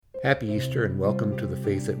Happy Easter and welcome to the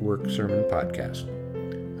Faith at Work Sermon Podcast.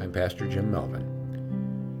 I'm Pastor Jim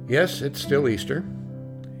Melvin. Yes, it's still Easter.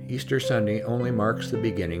 Easter Sunday only marks the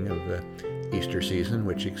beginning of the Easter season,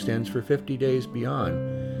 which extends for 50 days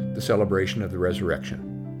beyond the celebration of the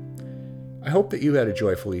resurrection. I hope that you had a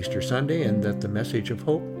joyful Easter Sunday and that the message of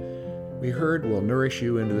hope we heard will nourish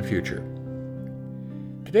you into the future.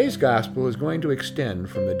 Today's gospel is going to extend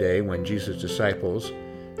from the day when Jesus' disciples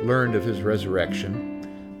learned of his resurrection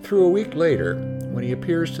through a week later when he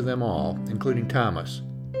appears to them all, including Thomas.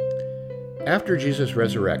 After Jesus'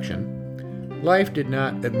 resurrection, life did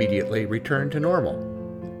not immediately return to normal,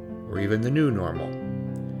 or even the new normal.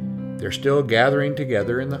 They're still gathering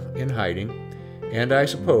together in hiding, and I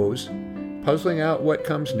suppose, puzzling out what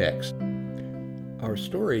comes next. Our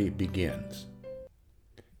story begins.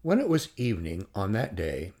 When it was evening on that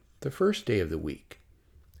day, the first day of the week,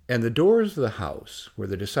 and the doors of the house where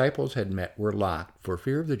the disciples had met were locked for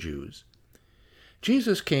fear of the Jews,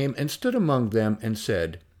 Jesus came and stood among them and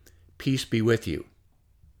said, "Peace be with you."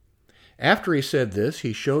 After he said this,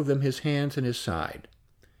 he showed them his hands and his side.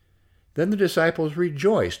 Then the disciples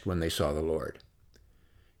rejoiced when they saw the Lord.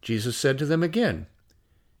 Jesus said to them again,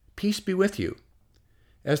 "Peace be with you.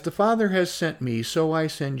 As the Father has sent me, so I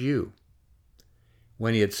send you."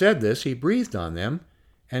 When he had said this, he breathed on them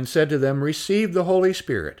and said to them, "Receive the Holy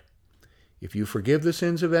Spirit. If you forgive the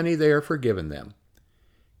sins of any, they are forgiven them.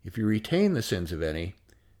 If you retain the sins of any,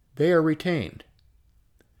 they are retained."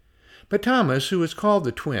 But Thomas, who was called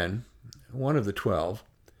the twin, one of the 12,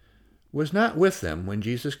 was not with them when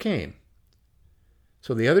Jesus came.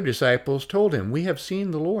 So the other disciples told him, "We have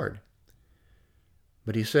seen the Lord."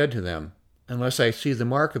 But he said to them, "Unless I see the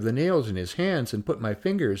mark of the nails in his hands and put my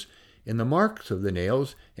fingers in the marks of the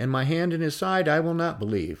nails and my hand in his side, I will not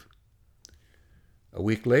believe." A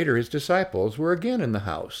week later, his disciples were again in the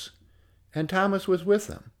house, and Thomas was with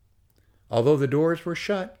them. Although the doors were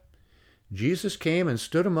shut, Jesus came and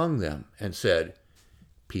stood among them and said,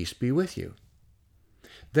 "Peace be with you."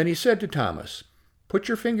 Then he said to Thomas, "Put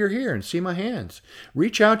your finger here and see my hands.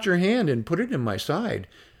 Reach out your hand and put it in my side.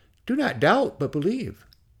 Do not doubt, but believe."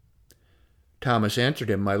 Thomas answered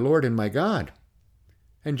him, "My Lord and my God."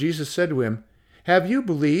 And Jesus said to him, "Have you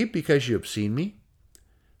believed because you have seen me?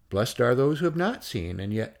 Blessed are those who have not seen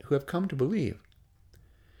and yet who have come to believe."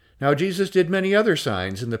 Now Jesus did many other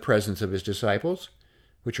signs in the presence of his disciples,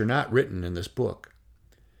 which are not written in this book.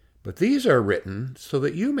 But these are written so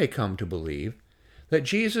that you may come to believe that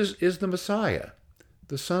Jesus is the Messiah,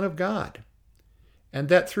 the Son of God, and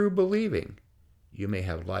that through believing you may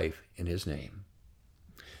have life in his name.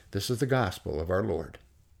 This is the gospel of our Lord.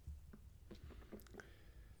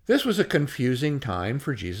 This was a confusing time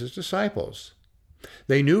for Jesus' disciples.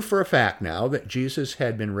 They knew for a fact now that Jesus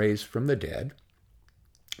had been raised from the dead.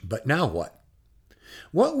 But now what?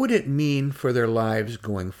 What would it mean for their lives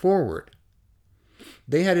going forward?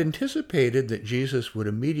 They had anticipated that Jesus would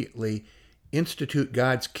immediately institute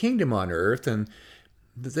God's kingdom on earth and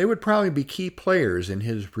that they would probably be key players in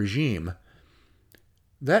his regime.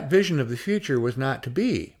 That vision of the future was not to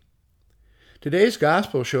be. Today's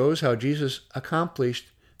gospel shows how Jesus accomplished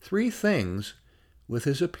three things with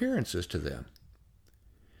his appearances to them.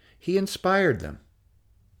 He inspired them,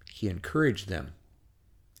 he encouraged them,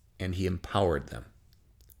 and he empowered them.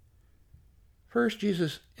 First,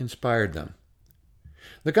 Jesus inspired them.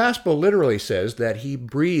 The gospel literally says that he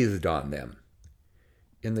breathed on them.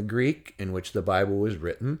 In the Greek in which the Bible was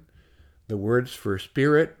written, the words for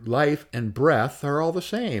spirit, life, and breath are all the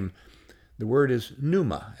same. The word is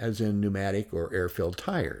pneuma, as in pneumatic or air-filled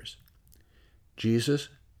tires. Jesus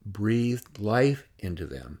breathed life into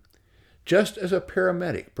them, just as a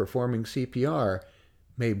paramedic performing CPR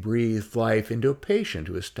may breathe life into a patient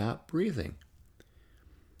who has stopped breathing.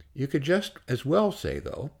 You could just as well say,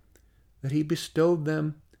 though, that he bestowed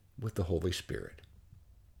them with the Holy Spirit.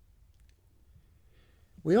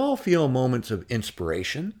 We all feel moments of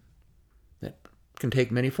inspiration that can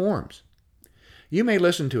take many forms. You may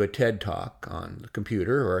listen to a TED Talk on the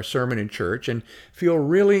computer or a sermon in church and feel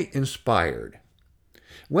really inspired.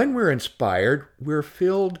 When we're inspired, we're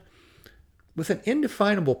filled with an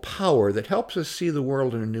indefinable power that helps us see the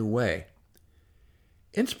world in a new way.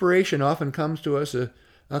 Inspiration often comes to us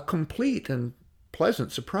a complete and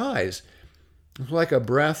pleasant surprise. It's like a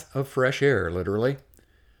breath of fresh air, literally.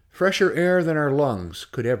 Fresher air than our lungs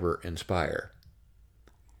could ever inspire.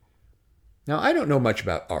 Now, I don't know much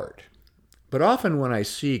about art, but often when I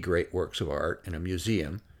see great works of art in a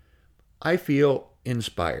museum, I feel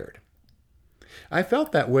inspired. I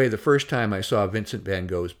felt that way the first time I saw Vincent van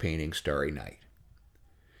Gogh's painting Starry Night.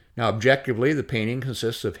 Now, objectively, the painting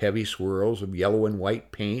consists of heavy swirls of yellow and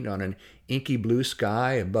white paint on an inky blue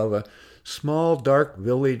sky above a small dark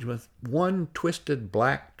village with one twisted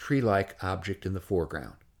black tree-like object in the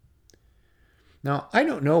foreground. Now, I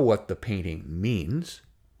don't know what the painting means,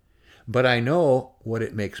 but I know what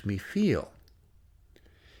it makes me feel.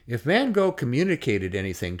 If Van Gogh communicated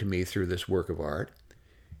anything to me through this work of art,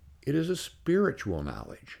 it is a spiritual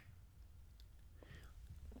knowledge.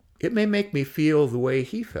 It may make me feel the way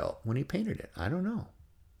he felt when he painted it. I don't know.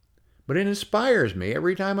 But it inspires me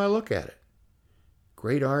every time I look at it.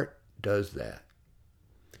 Great art does that.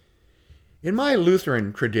 In my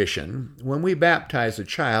Lutheran tradition, when we baptize a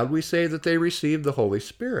child, we say that they receive the Holy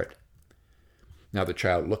Spirit. Now, the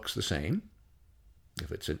child looks the same.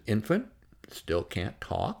 If it's an infant, it still can't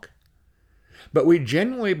talk. But we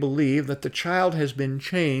genuinely believe that the child has been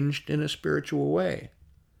changed in a spiritual way.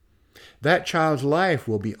 That child's life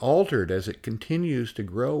will be altered as it continues to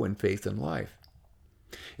grow in faith and life.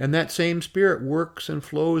 And that same Spirit works and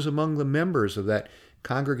flows among the members of that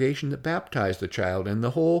congregation that baptized the child and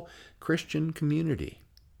the whole Christian community.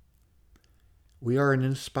 We are an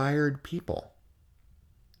inspired people.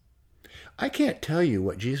 I can't tell you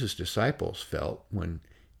what Jesus' disciples felt when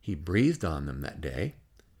he breathed on them that day.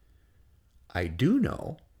 I do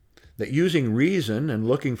know that using reason and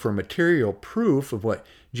looking for material proof of what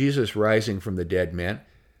Jesus rising from the dead meant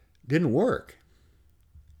didn't work.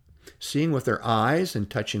 Seeing with their eyes and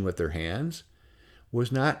touching with their hands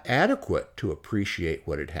was not adequate to appreciate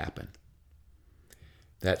what had happened.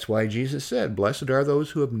 That's why Jesus said, "Blessed are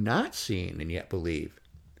those who have not seen and yet believe."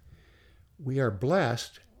 We are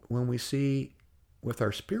blessed when we see with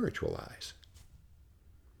our spiritual eyes.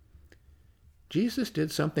 Jesus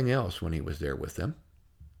did something else when he was there with them.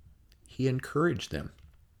 He encouraged them.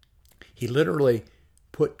 He literally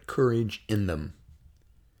put courage in them.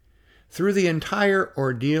 Through the entire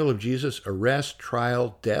ordeal of Jesus' arrest,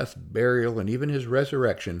 trial, death, burial, and even his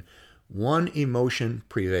resurrection, one emotion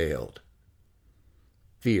prevailed: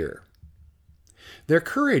 fear. Their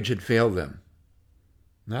courage had failed them.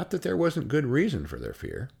 Not that there wasn't good reason for their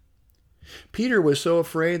fear. Peter was so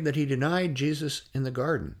afraid that he denied Jesus in the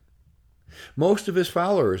garden. Most of his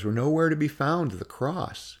followers were nowhere to be found at the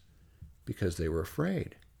cross because they were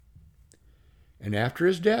afraid. And after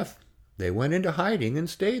his death, they went into hiding and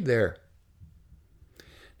stayed there.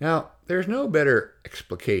 Now, there's no better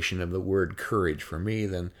explication of the word courage for me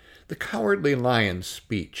than the Cowardly Lion's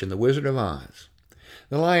speech in The Wizard of Oz.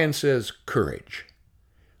 The lion says, "Courage.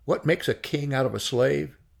 What makes a king out of a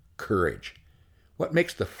slave? Courage. What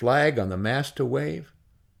makes the flag on the mast to wave?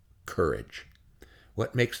 Courage.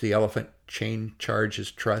 What makes the elephant charge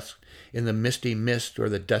his trust in the misty mist or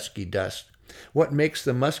the dusky dust? What makes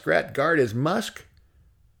the muskrat guard his musk?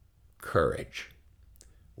 Courage.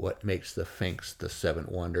 What makes the sphinx the seventh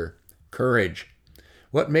wonder? Courage.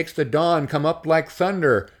 What makes the dawn come up like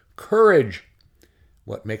thunder? Courage.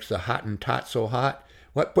 What makes the Hottentot so hot?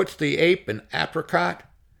 What puts the ape in apricot?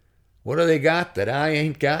 What do they got that I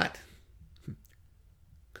ain't got?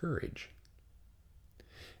 Courage.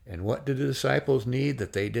 And what did the disciples need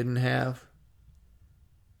that they didn't have?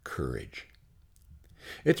 Courage.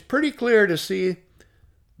 It's pretty clear to see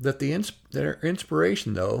that their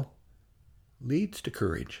inspiration, though, leads to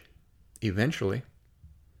courage, eventually.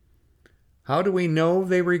 How do we know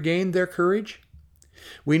they regained their courage?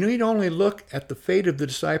 We need only look at the fate of the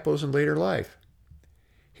disciples in later life.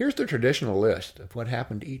 Here's the traditional list of what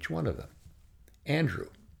happened to each one of them. Andrew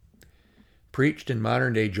preached in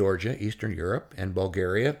modern-day Georgia, Eastern Europe, and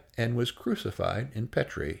Bulgaria, and was crucified in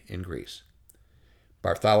Petri in Greece.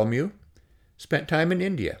 Bartholomew spent time in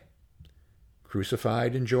India,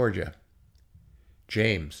 crucified in Georgia.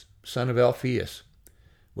 James, son of Alphaeus,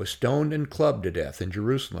 was stoned and clubbed to death in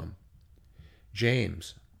Jerusalem.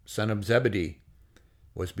 James, son of Zebedee,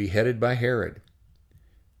 was beheaded by Herod.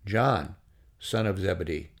 John, son of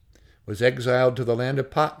Zebedee, was exiled to the land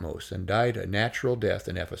of Patmos and died a natural death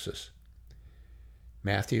in Ephesus.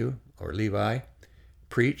 Matthew, or Levi,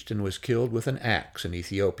 preached and was killed with an axe in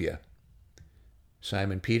Ethiopia.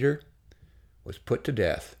 Simon Peter was put to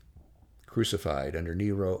death, crucified under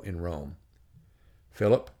Nero in Rome.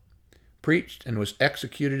 Philip preached and was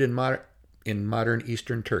executed in modern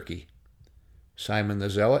Eastern Turkey. Simon the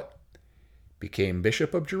Zealot became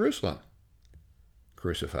Bishop of Jerusalem,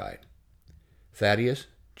 crucified. Thaddeus,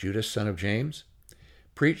 Judas, son of James,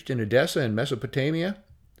 preached in Edessa in Mesopotamia,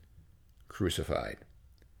 crucified.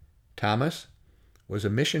 Thomas was a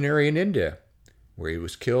missionary in India, where he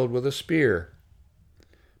was killed with a spear.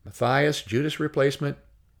 Matthias, Judas' replacement,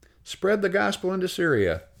 spread the gospel into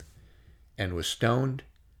Syria and was stoned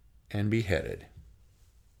and beheaded.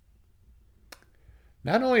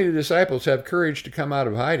 Not only did the disciples have courage to come out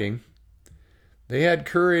of hiding, they had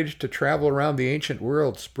courage to travel around the ancient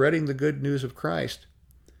world spreading the good news of Christ,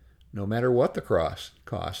 no matter what the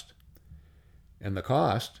cost. And the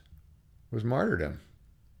cost was martyrdom.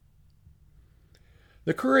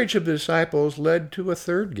 The courage of the disciples led to a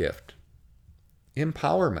third gift,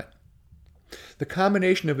 empowerment. The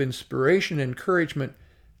combination of inspiration and encouragement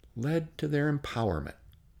led to their empowerment.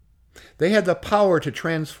 They had the power to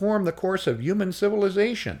transform the course of human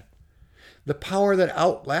civilization, the power that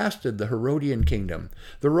outlasted the Herodian kingdom,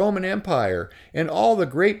 the Roman Empire, and all the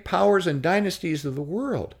great powers and dynasties of the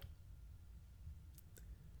world.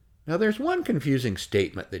 Now, there's one confusing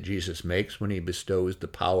statement that Jesus makes when he bestows the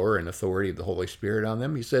power and authority of the Holy Spirit on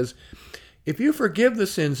them. He says, "If you forgive the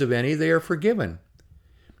sins of any, they are forgiven.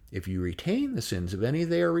 If you retain the sins of any,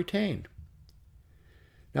 they are retained."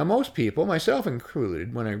 Now, most people, myself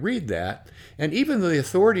included, when I read that, and even the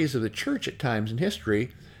authorities of the church at times in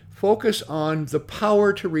history, focus on the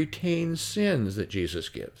power to retain sins that Jesus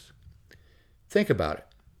gives. Think about it.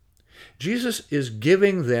 Jesus is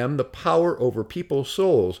giving them the power over people's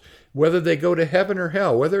souls, whether they go to heaven or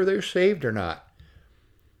hell, whether they're saved or not.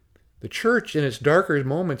 The church, in its darker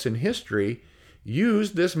moments in history,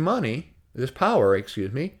 used this power,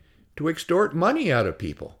 to extort money out of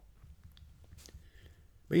people.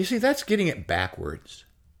 But you see, that's getting it backwards.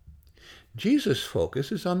 Jesus'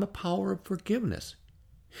 focus is on the power of forgiveness.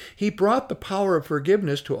 He brought the power of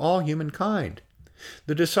forgiveness to all humankind.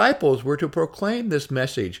 The disciples were to proclaim this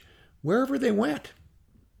message wherever they went.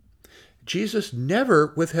 Jesus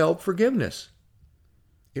never withheld forgiveness.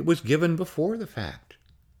 It was given before the fact.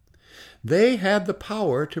 They had the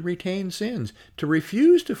power to retain sins, to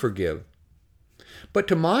refuse to forgive. But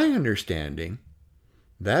to my understanding,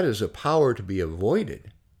 that is a power to be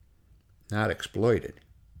avoided, not exploited.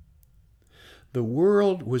 The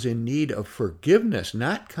world was in need of forgiveness,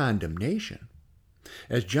 not condemnation.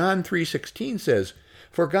 As John 3:16 says,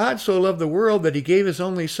 "For God so loved the world that he gave his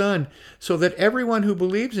only Son, so that everyone who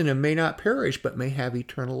believes in him may not perish, but may have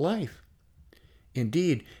eternal life."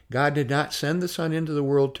 Indeed, God did not send the Son into the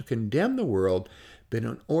world to condemn the world, but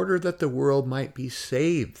in order that the world might be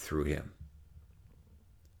saved through him.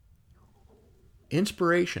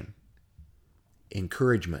 Inspiration,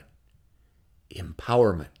 encouragement,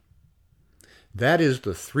 empowerment. That is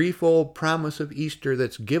the threefold promise of Easter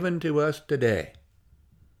that's given to us today.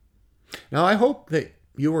 Now, I hope that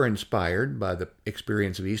you were inspired by the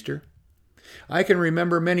experience of Easter. I can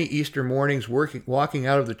remember many Easter mornings walking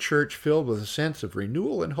out of the church filled with a sense of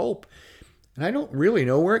renewal and hope, and I don't really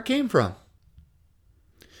know where it came from.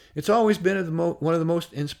 It's always been one of the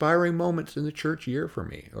most inspiring moments in the church year for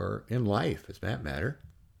me, or in life, as that matter.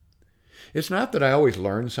 It's not that I always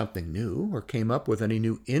learned something new or came up with any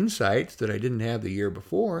new insights that I didn't have the year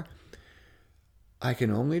before. I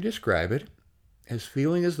can only describe it as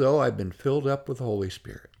feeling as though I've been filled up with the Holy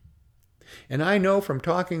Spirit. And I know from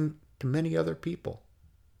talking to many other people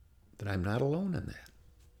that I'm not alone in that.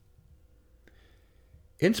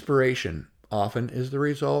 Inspiration often is the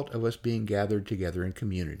result of us being gathered together in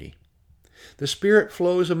community. The Spirit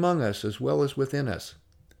flows among us as well as within us.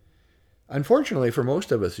 Unfortunately, for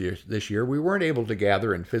most of us this year, we weren't able to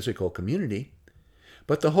gather in physical community,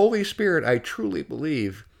 but the Holy Spirit, I truly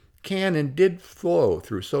believe, can and did flow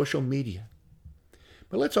through social media.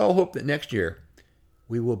 But let's all hope that next year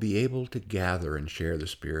we will be able to gather and share the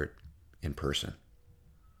Spirit in person.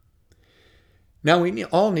 Now, we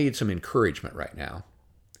all need some encouragement right now.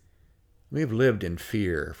 We've lived in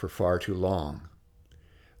fear for far too long.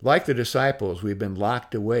 Like the disciples, we've been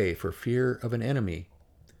locked away for fear of an enemy.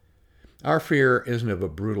 Our fear isn't of a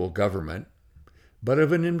brutal government, but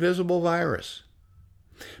of an invisible virus.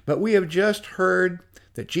 But we have just heard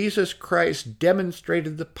that Jesus Christ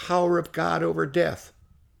demonstrated the power of God over death.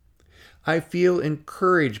 I feel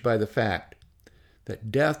encouraged by the fact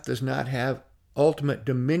that death does not have ultimate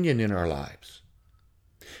dominion in our lives.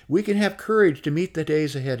 We can have courage to meet the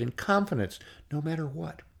days ahead in confidence, no matter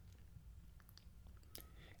what.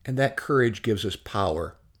 And that courage gives us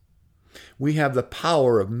power. We have the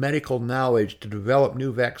power of medical knowledge to develop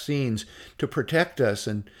new vaccines to protect us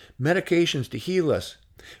and medications to heal us.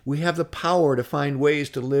 We have the power to find ways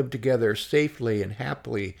to live together safely and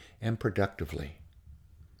happily and productively.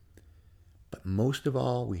 But most of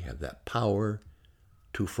all, we have that power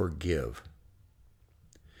to forgive.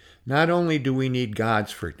 Not only do we need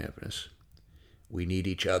God's forgiveness, we need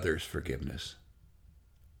each other's forgiveness.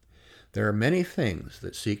 There are many things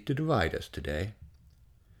that seek to divide us today,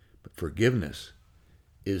 but forgiveness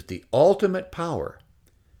is the ultimate power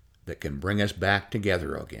that can bring us back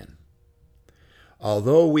together again.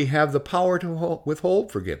 Although we have the power to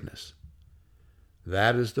withhold forgiveness,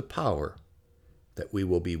 That is the power that we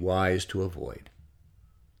will be wise to avoid.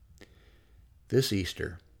 This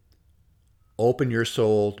Easter, open your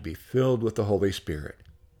soul to be filled with the Holy Spirit.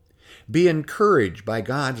 Be encouraged by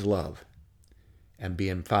God's love, and be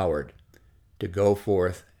empowered to go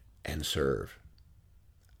forth and serve.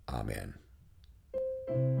 Amen.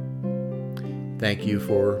 Thank you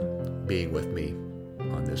for being with me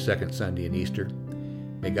on this second Sunday in Easter.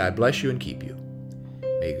 May God bless you and keep you.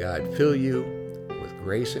 May God fill you with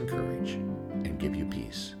grace and courage and give you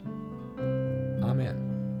peace. Amen.